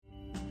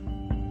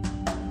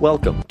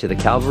Welcome to the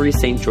Calvary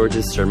St.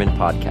 George's Sermon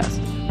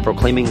Podcast,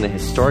 proclaiming the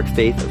historic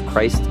faith of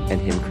Christ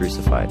and Him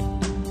crucified.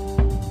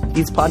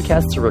 These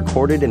podcasts are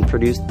recorded and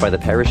produced by the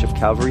parish of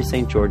Calvary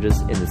St.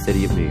 George's in the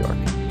city of New York.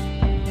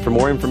 For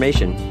more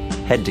information,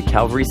 head to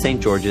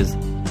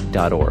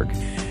calvarystgeorges.org.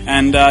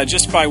 And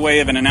just by way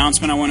of an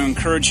announcement, I want to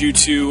encourage you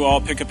to all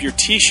pick up your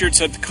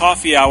T-shirts at the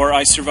coffee hour.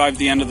 I survived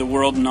the end of the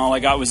world, and all I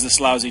got was this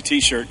lousy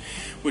T-shirt,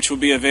 which will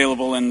be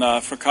available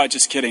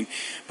just kidding.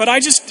 But I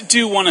just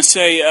do want to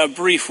say a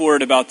brief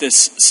word about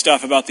this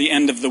stuff, about the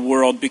end of the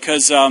world,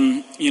 because,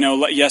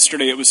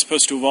 yesterday it was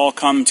supposed to have all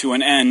come to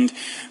an end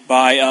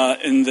by,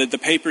 and the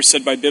paper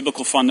said by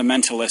biblical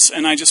fundamentalists.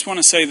 And I just want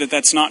to say that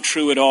that's not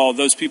true at all.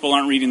 Those people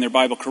aren't reading their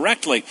Bible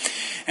correctly.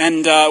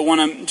 And I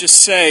want to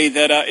just say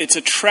that it's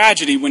a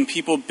tragedy when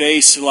people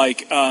base,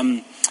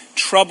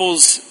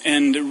 troubles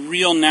and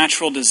real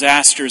natural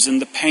disasters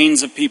and the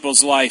pains of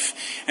people's life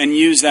and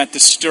use that to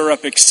stir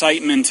up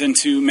excitement and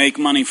to make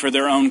money for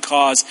their own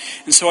cause.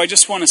 And so I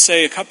just want to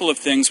say a couple of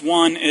things.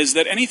 One is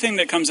that anything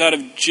that comes out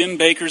of Jim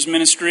Bakker's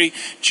ministry,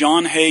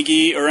 John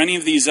Hagee, or any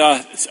of these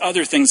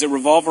other things that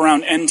revolve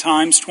around end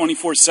times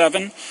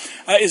 24/7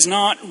 is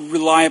not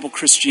reliable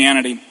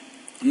Christianity.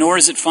 Nor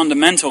is it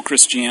fundamental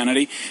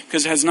Christianity,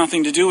 because it has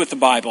nothing to do with the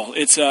Bible.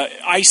 It's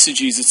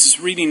eisegesis, it's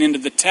reading into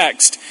the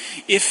text.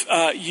 If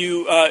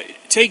you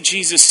take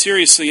Jesus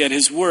seriously at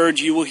His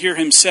word, you will hear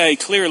Him say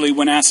clearly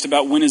when asked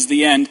about when is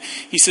the end,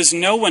 He says,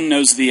 no one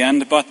knows the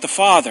end but the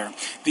Father.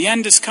 The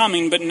end is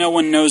coming, but no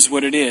one knows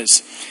what it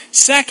is.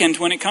 Second,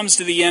 when it comes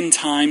to the end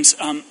times,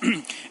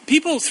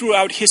 people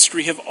throughout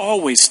history have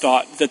always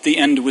thought that the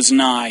end was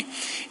nigh.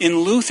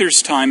 In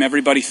Luther's time,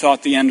 everybody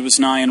thought the end was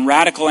nigh, and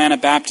radical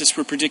Anabaptists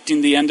were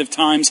predicting the end of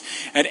times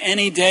at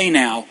any day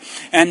now.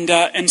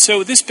 And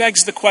so this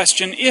begs the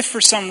question, if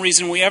for some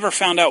reason we ever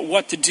found out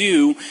what to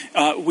do,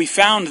 we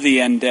found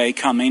the end day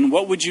coming,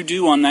 what would you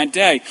do on that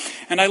day?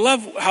 And I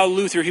love how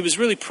Luther, he was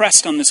really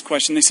pressed on this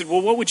question. They said,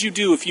 well, what would you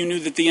do if you knew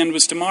that the end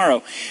was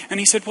tomorrow? And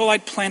he said, well,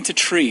 I'd plant a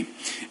tree.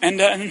 And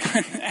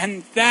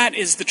that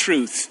is the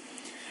truth.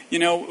 You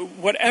know,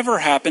 whatever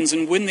happens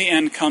and when the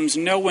end comes,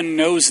 no one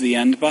knows the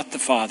end but the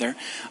Father.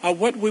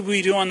 What would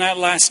we do on that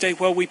last day?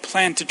 Well, we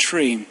plant a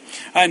tree.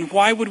 And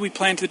why would we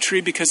plant the tree?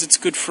 Because it's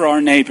good for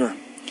our neighbor.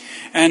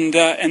 And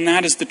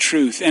that is the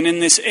truth. And in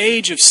this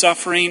age of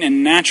suffering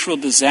and natural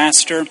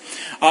disaster,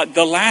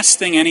 the last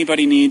thing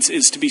anybody needs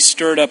is to be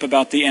stirred up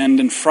about the end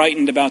and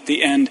frightened about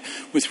the end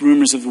with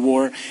rumors of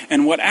war.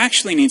 And what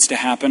actually needs to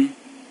happen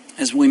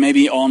is we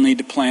maybe all need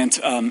to plant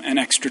an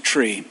extra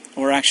tree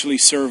or actually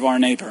serve our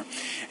neighbor.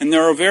 And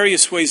there are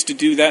various ways to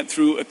do that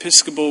through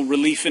Episcopal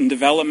Relief and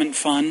Development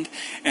Fund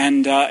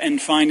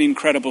and finding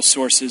credible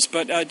sources.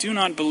 But do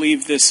not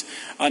believe this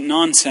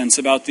nonsense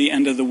about the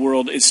end of the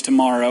world is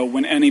tomorrow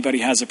when anybody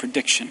has a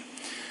prediction.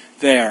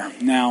 There.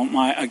 Now,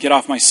 I get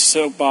off my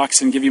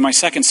soapbox and give you my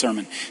second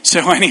sermon.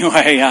 So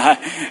anyway,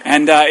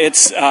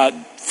 it's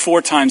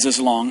 4 times as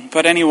long.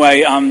 But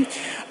anyway,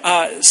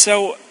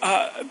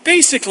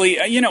 basically,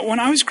 when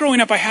I was growing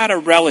up, I had a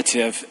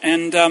relative,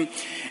 and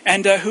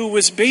who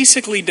was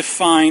basically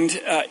defined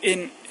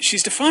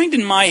she's defined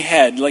in my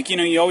head,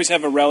 you always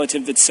have a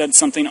relative that said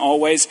something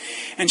always,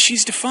 and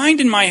she's defined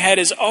in my head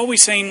as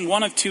always saying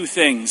one of two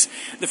things.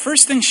 The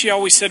first thing she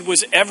always said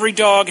was, every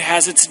dog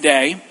has its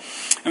day.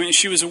 I mean,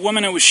 she was a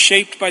woman who was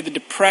shaped by the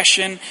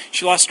Depression.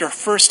 She lost her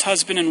first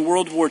husband in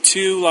World War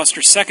II, lost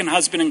her second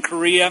husband in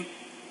Korea.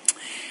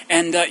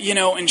 And,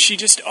 and she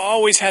just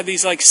always had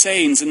these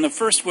sayings. And the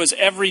first was,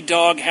 every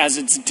dog has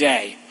its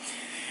day.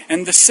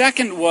 And the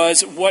second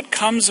was, what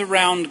comes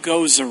around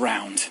goes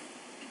around.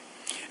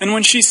 And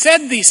when she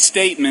said these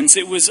statements,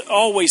 it was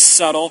always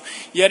subtle,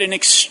 yet an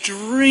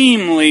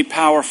extremely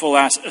powerful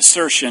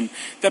assertion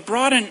that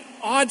brought an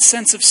odd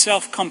sense of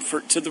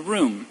self-comfort to the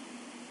room.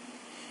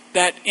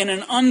 That in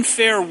an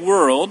unfair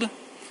world,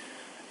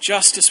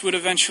 justice would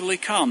eventually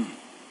come.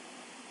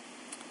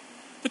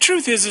 The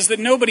truth is that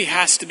nobody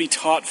has to be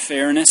taught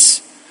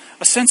fairness.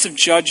 A sense of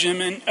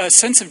judgment, a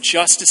sense of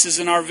justice is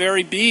in our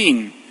very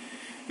being.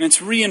 And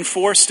it's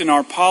reinforced in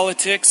our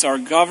politics, our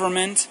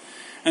government,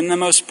 and the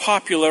most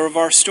popular of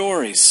our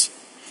stories.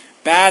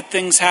 Bad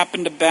things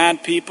happen to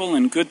bad people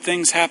and good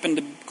things happen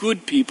to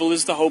good people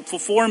is the hopeful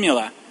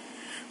formula.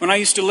 When I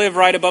used to live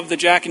right above the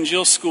Jack and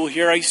Jill school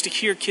here, I used to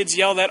hear kids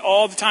yell that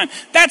all the time.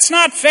 That's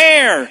not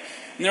fair!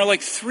 And they're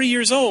 3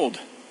 years old.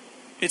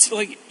 It's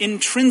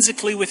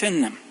intrinsically within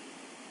them.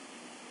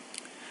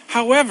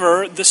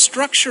 However, the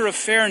structure of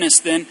fairness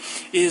then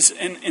is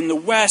in the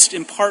West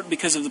in part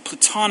because of the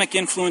Platonic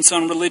influence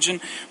on religion,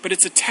 but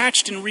it's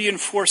attached and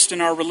reinforced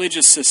in our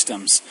religious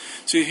systems.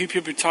 So you hear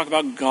people talk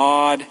about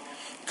God,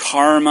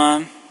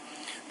 karma,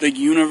 the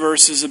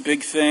universe is a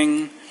big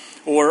thing,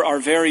 or our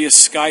various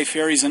sky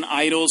fairies and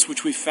idols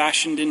which we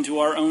fashioned into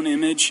our own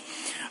image.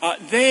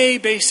 They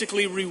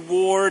basically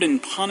reward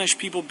and punish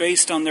people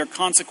based on their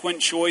consequent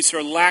choice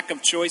or lack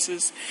of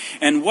choices.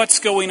 And what's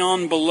going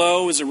on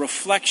below is a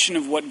reflection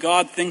of what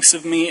God thinks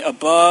of me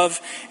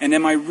above. And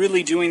am I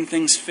really doing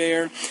things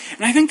fair?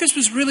 And I think this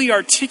was really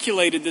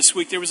articulated this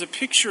week. There was a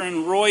picture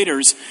in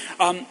Reuters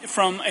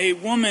from a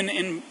woman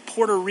in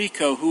Puerto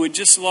Rico who had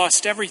just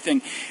lost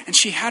everything. And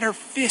she had her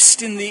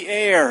fist in the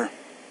air.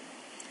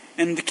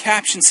 And the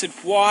caption said,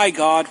 "Why,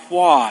 God,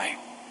 why?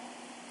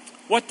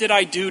 What did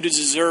I do to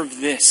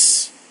deserve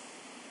this?"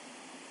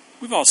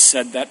 We've all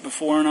said that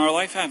before in our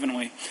life, haven't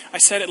we? I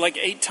said it like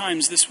 8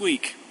 times this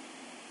week.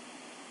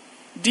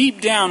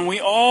 Deep down,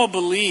 we all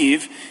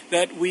believe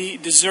that we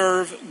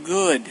deserve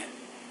good.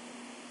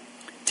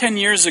 10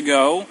 years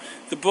ago,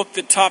 the book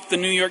that topped the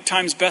New York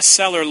Times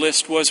bestseller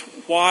list was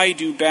Why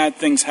Do Bad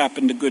Things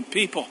Happen to Good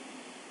People?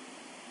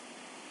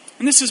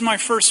 And this is my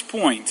first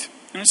point.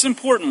 And it's an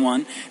important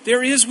one.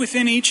 There is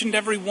within each and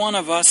every one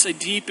of us a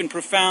deep and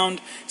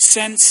profound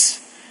sense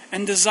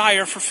and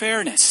desire for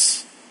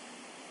fairness,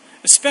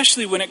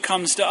 especially when it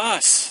comes to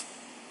us.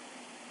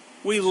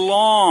 We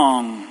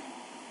long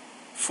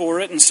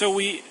for it, and so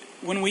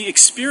when we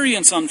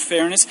experience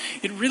unfairness,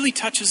 it really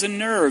touches a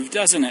nerve,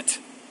 doesn't it?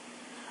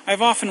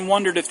 I've often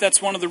wondered if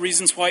that's one of the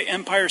reasons why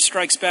Empire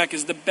Strikes Back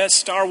is the best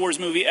Star Wars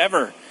movie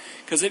ever,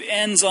 because it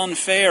ends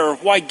unfair, or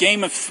why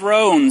Game of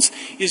Thrones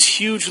is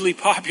hugely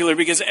popular,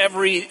 because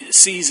every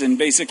season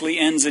basically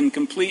ends in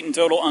complete and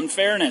total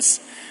unfairness,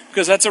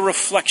 because that's a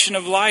reflection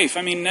of life.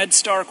 I mean, Ned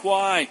Stark,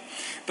 why?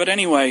 But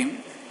anyway,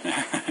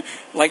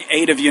 like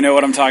 8 of you know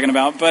what I'm talking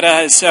about.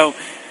 But so,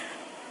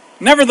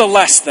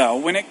 nevertheless, though,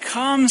 when it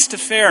comes to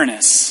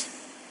fairness,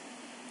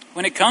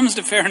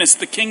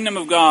 the kingdom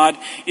of God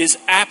is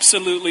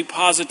absolutely,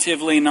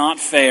 positively not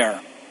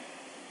fair.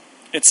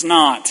 It's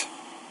not.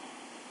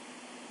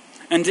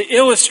 And to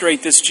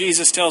illustrate this,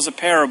 Jesus tells a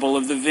parable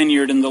of the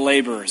vineyard and the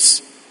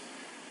laborers.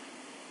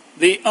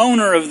 The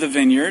owner of the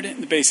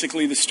vineyard,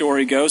 basically the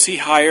story goes, he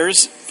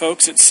hires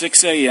folks at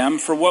 6 a.m.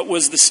 for what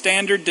was the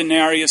standard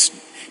denarius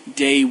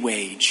day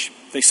wage.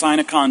 They sign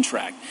a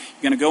contract.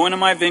 You're going to go into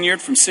my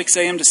vineyard from 6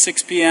 a.m. to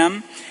 6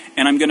 p.m.,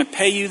 and I'm going to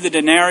pay you the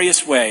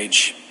denarius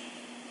wage.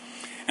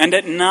 And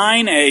at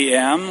 9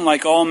 a.m.,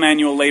 like all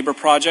manual labor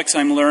projects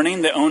I'm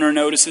learning, the owner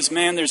notices,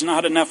 man, there's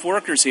not enough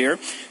workers here.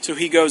 So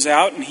he goes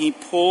out and he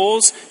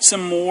pulls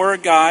some more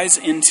guys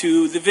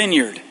into the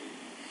vineyard.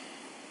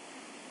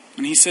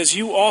 And he says,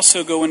 you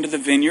also go into the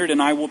vineyard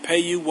and I will pay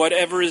you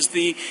whatever is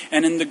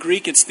and in the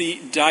Greek it's the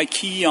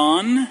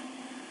dikaion.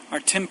 Our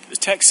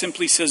text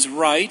simply says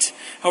right.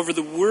 However,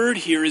 the word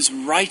here is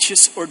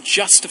righteous or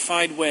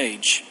justified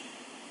wage.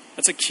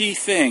 That's a key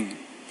thing.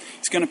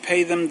 He's going to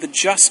pay them the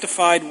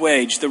justified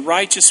wage, the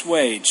righteous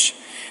wage.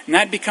 And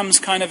that becomes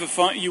kind of, if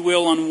you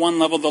will, on one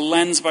level, the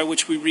lens by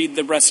which we read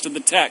the rest of the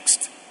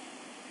text.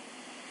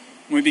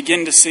 We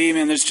begin to see,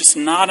 man, there's just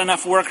not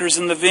enough workers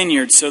in the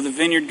vineyard. So the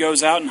vineyard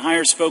goes out and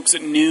hires folks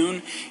at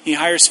noon. He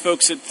hires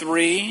folks at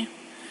 3.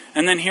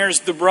 And then here's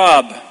the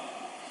rub.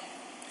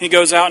 He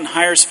goes out and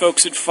hires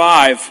folks at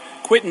 5.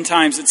 Quitting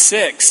time's at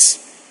 6.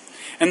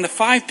 And the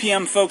 5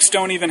 p.m. folks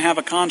don't even have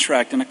a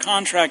contract. And a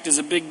contract is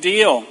a big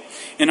deal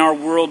in our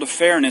world of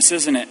fairness,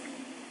 isn't it?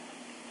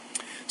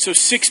 So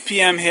 6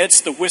 p.m.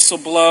 hits, the whistle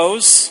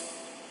blows,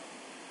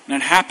 and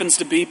it happens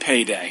to be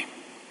payday.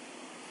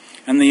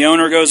 And the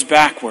owner goes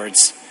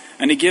backwards,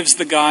 and he gives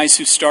the guys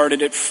who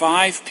started at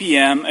 5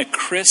 p.m. a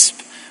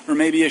crisp or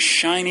maybe a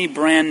shiny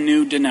brand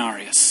new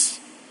denarius.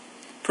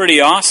 Pretty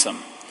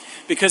awesome.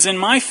 Because in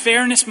my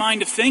fairness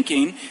mind of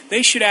thinking,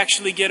 they should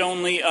actually get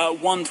only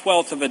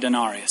 1/12 of a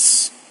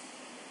denarius.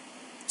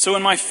 So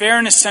in my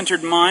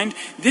fairness-centered mind,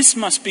 this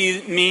must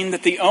mean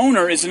that the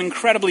owner is an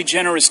incredibly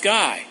generous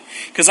guy.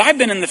 Because I've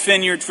been in the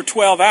vineyard for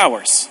 12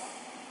 hours,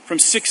 from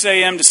 6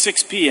 a.m. to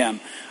 6 p.m.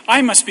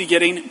 I must be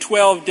getting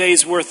 12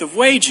 days' worth of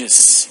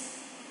wages.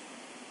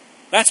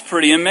 That's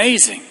pretty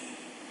amazing.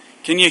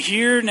 Can you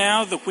hear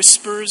now the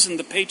whispers in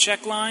the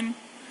paycheck line?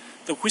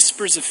 The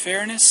whispers of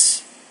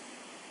fairness?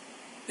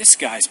 This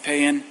guy's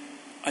paying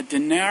a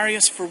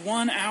denarius for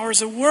 1 hour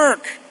of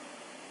work.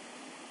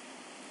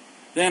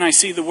 Then I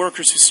see the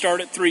workers who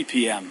start at 3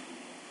 p.m.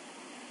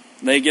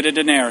 They get a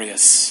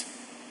denarius.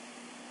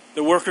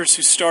 The workers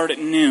who start at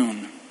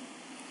noon,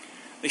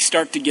 they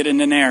start to get a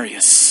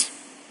denarius.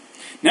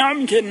 Now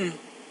I'm getting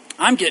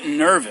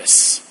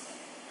nervous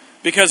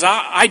because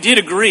I did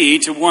agree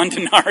to 1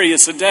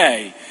 denarius a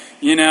day,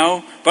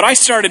 but I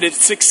started at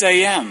 6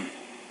 a.m.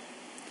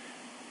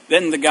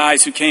 Then the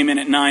guys who came in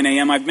at 9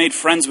 a.m., I've made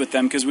friends with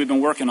them because we've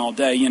been working all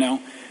day,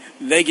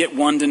 they get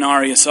 1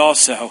 denarius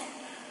also.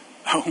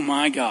 Oh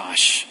my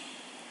gosh.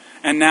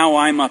 And now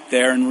I'm up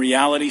there and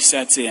reality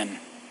sets in.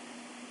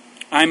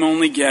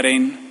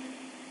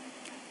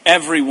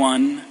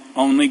 Everyone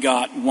only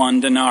got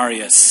 1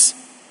 denarius.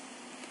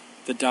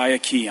 The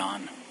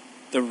dikaion,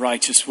 the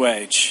righteous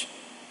wage.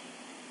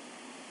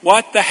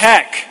 What the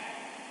heck?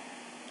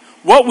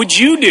 What would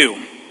you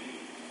do?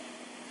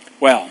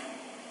 Well,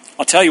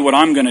 I'll tell you what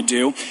I'm going to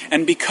do.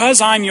 And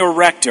because I'm your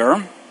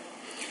rector,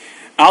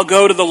 I'll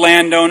go to the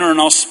landowner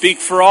and I'll speak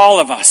for all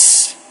of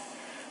us.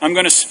 I'm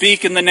going to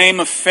speak in the name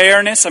of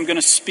fairness. I'm going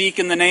to speak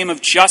in the name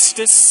of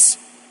justice.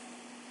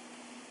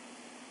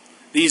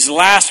 These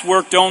last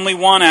worked only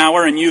 1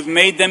 hour, and you've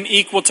made them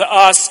equal to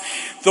us,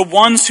 the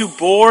ones who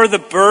bore the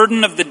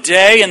burden of the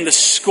day and the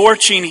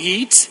scorching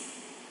heat.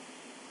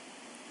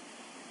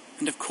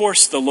 And of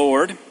course the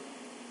Lord,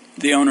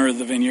 the owner of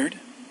the vineyard,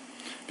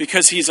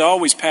 because he's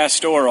always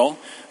pastoral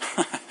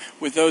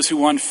with those who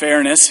want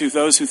fairness,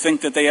 those who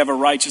think that they have a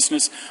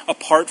righteousness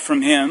apart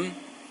from him.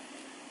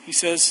 He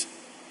says,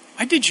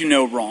 I did you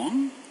no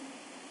wrong.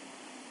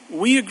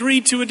 We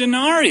agreed to a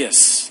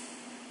denarius.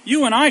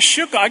 You and I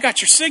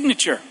got your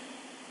signature.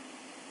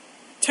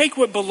 Take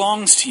what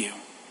belongs to you.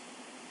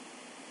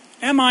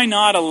 Am I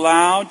not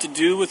allowed to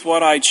do with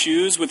what I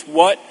choose, with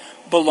what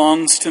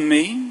belongs to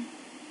me?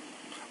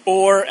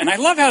 Or, and I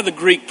love how the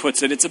Greek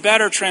puts it, it's a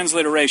better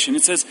transliteration.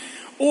 It says,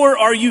 or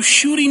are you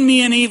shooting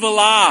me an evil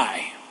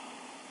eye?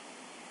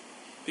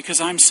 Because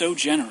I'm so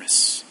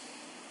generous.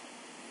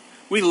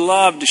 We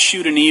love to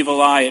shoot an evil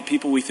eye at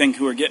people we think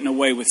who are getting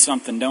away with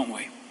something, don't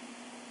we?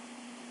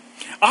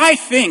 I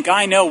think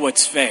I know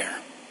what's fair.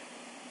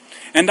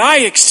 And I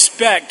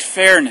expect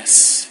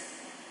fairness.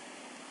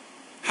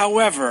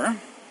 However,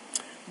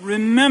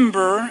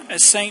 remember,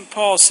 as St.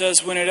 Paul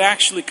says, when it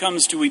actually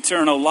comes to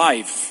eternal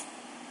life,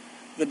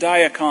 the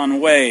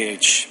diakon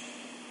wage.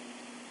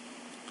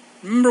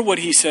 Remember what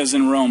he says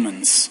in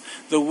Romans.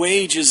 The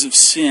wages of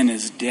sin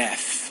is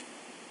death.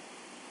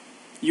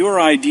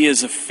 Your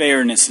ideas of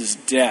fairness is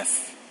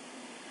death.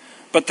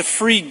 But the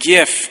free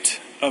gift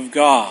of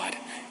God,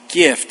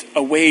 gift,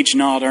 a wage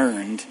not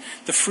earned,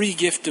 the free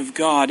gift of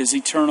God is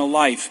eternal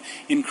life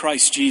in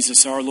Christ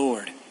Jesus our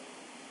Lord.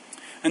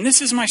 And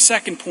this is my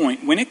second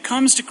point. When it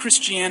comes to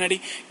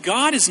Christianity,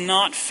 God is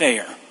not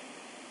fair.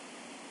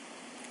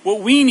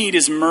 What we need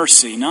is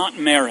mercy, not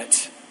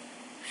merit.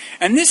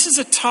 And this is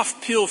a tough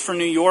pill for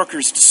New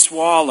Yorkers to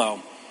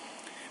swallow.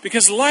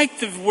 Because like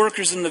the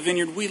workers in the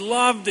vineyard, we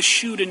love to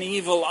shoot an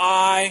evil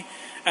eye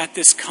at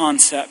this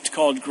concept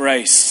called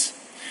grace.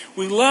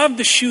 We love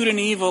to shoot an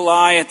evil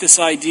eye at this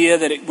idea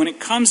that when it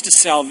comes to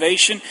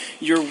salvation,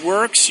 your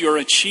works, your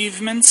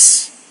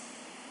achievements,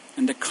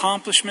 and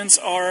accomplishments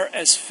are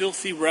as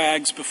filthy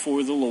rags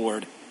before the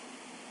Lord.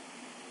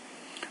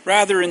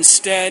 Rather,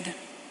 instead,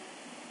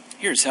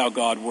 here's how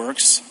God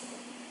works.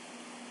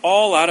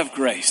 All out of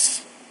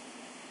grace.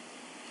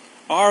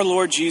 Our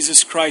Lord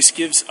Jesus Christ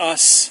gives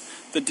us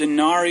the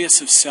denarius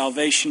of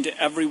salvation to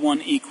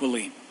everyone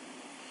equally.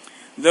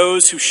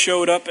 Those who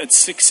showed up at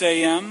 6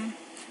 a.m.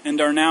 and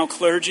are now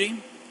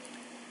clergy,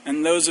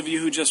 and those of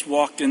you who just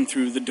walked in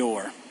through the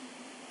door.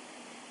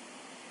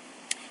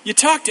 You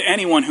talk to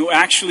anyone who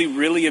actually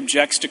really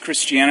objects to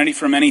Christianity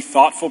from any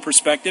thoughtful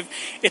perspective,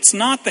 it's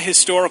not the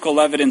historical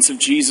evidence of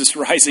Jesus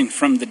rising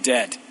from the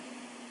dead.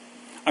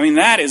 I mean,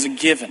 that is a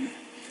given.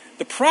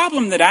 The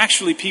problem that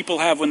actually people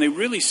have when they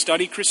really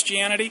study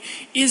Christianity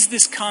is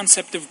this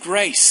concept of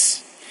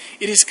grace.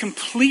 It is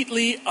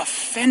completely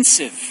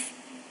offensive.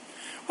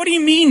 What do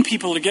you mean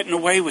people are getting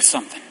away with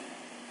something?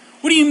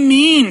 What do you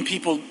mean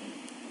people,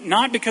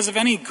 not because of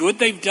any good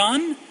they've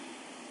done?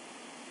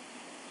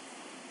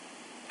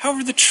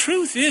 However, the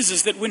truth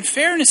is that when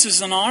fairness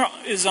is on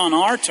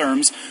our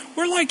terms,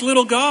 we're like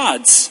little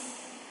gods.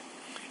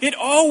 It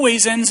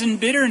always ends in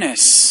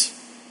bitterness.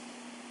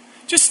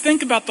 Just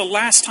think about the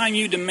last time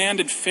you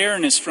demanded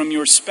fairness from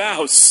your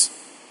spouse.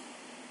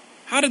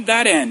 How did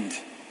that end?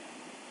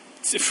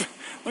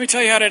 Let me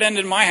tell you how it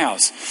ended in my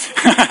house.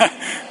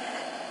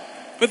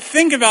 But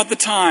think about the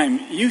time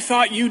you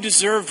thought you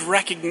deserved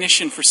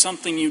recognition for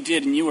something you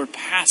did and you were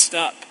passed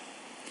up.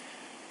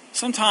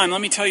 Sometime,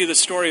 let me tell you the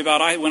story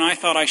about when I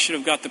thought I should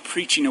have got the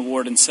preaching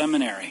award in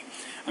seminary.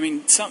 I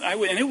mean,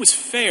 and it was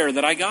fair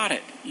that I got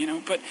it,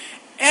 but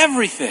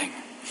everything,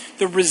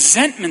 the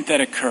resentment that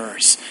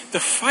occurs, the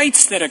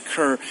fights that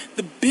occur,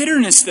 the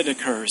bitterness that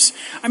occurs.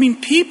 I mean,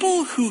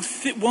 people who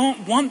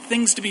won't want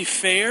things to be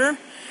fair,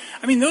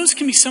 I mean, those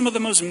can be some of the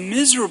most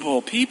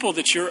miserable people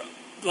that you're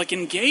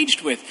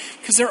engaged with,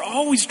 because they're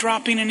always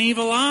dropping an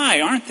evil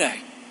eye, aren't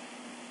they?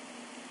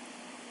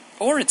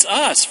 Or it's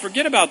us.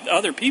 Forget about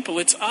other people.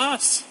 It's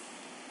us.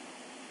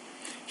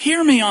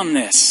 Hear me on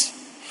this.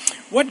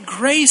 What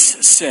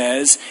grace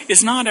says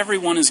is not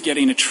everyone is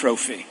getting a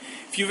trophy.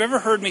 If you've ever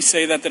heard me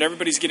say that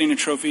everybody's getting a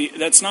trophy,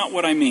 that's not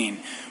what I mean.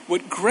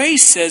 What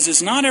grace says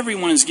is not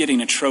everyone is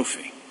getting a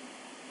trophy.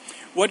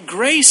 What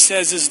grace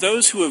says is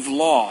those who have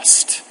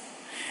lost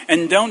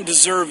and don't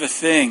deserve a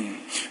thing,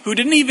 who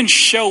didn't even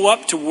show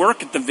up to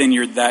work at the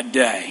vineyard that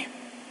day,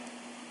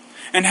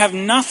 and have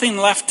nothing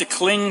left to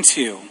cling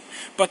to,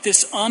 but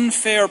this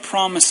unfair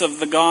promise of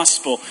the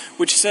gospel,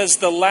 which says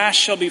the last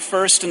shall be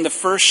first and the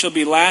first shall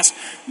be last.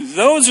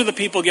 Those are the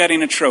people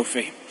getting a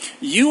trophy.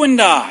 You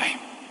and I,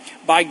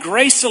 by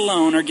grace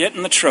alone, are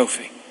getting the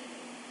trophy.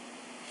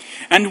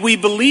 And we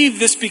believe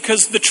this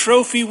because the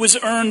trophy was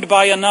earned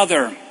by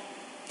another.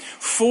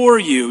 For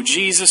you,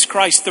 Jesus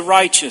Christ the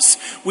righteous.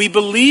 We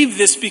believe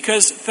this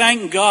because,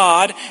 thank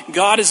God,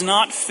 God is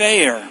not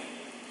fair.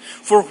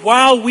 For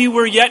while we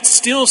were yet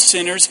still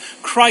sinners,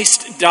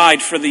 Christ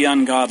died for the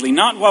ungodly.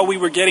 Not while we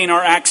were getting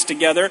our acts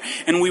together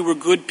and we were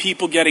good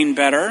people getting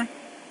better.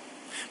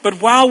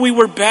 But while we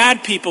were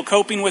bad people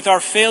coping with our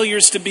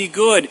failures to be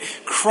good,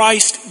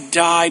 Christ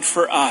died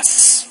for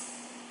us.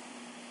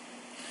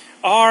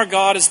 Our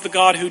God is the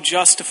God who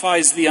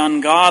justifies the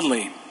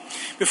ungodly.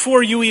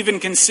 Before you even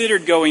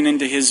considered going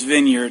into his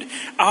vineyard,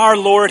 our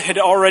Lord had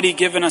already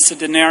given us a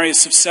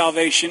denarius of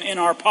salvation in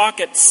our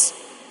pockets.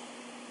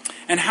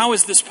 And how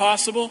is this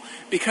possible?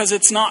 Because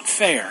it's not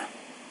fair.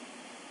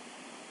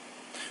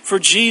 For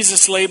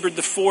Jesus labored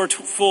the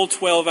full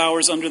 12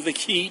 hours under the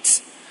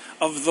heat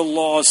of the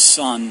law's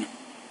sun.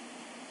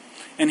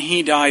 And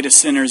he died a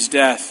sinner's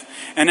death.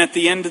 And at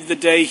the end of the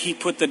day, he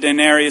put the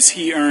denarius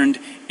he earned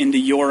into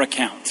your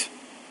account.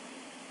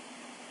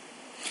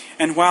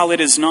 And while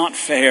it is not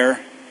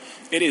fair,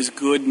 it is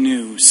good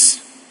news.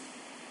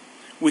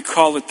 We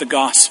call it the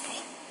gospel.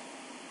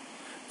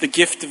 The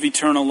gift of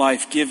eternal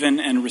life given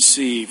and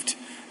received,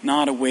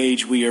 not a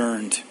wage we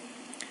earned.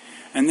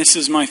 And this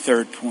is my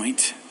third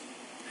point.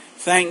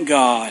 Thank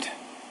God,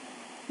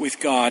 with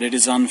God it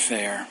is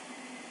unfair,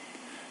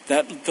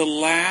 that the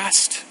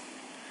last,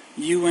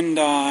 you and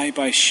I,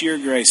 by sheer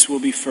grace, will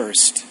be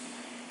first.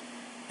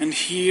 And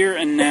here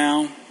and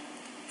now,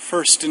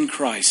 first in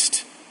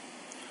Christ.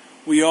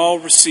 We all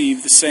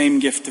receive the same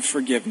gift of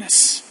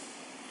forgiveness.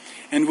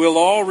 And we'll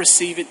all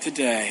receive it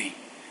today,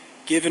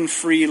 given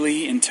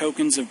freely in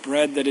tokens of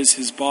bread that is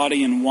his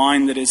body and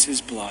wine that is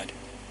his blood.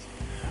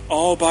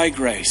 All by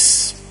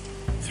grace,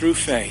 through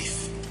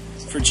faith,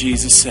 for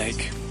Jesus'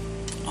 sake.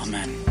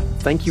 Amen.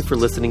 Thank you for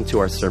listening to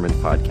our sermon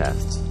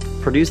podcast,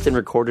 produced and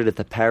recorded at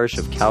the parish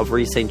of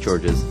Calvary St.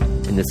 George's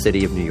in the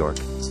city of New York.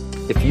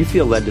 If you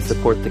feel led to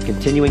support the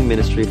continuing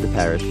ministry of the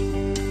parish,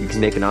 you can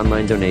make an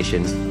online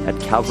donation at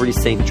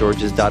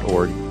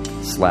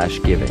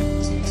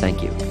calvarystgeorges.org/giving.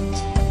 Thank you.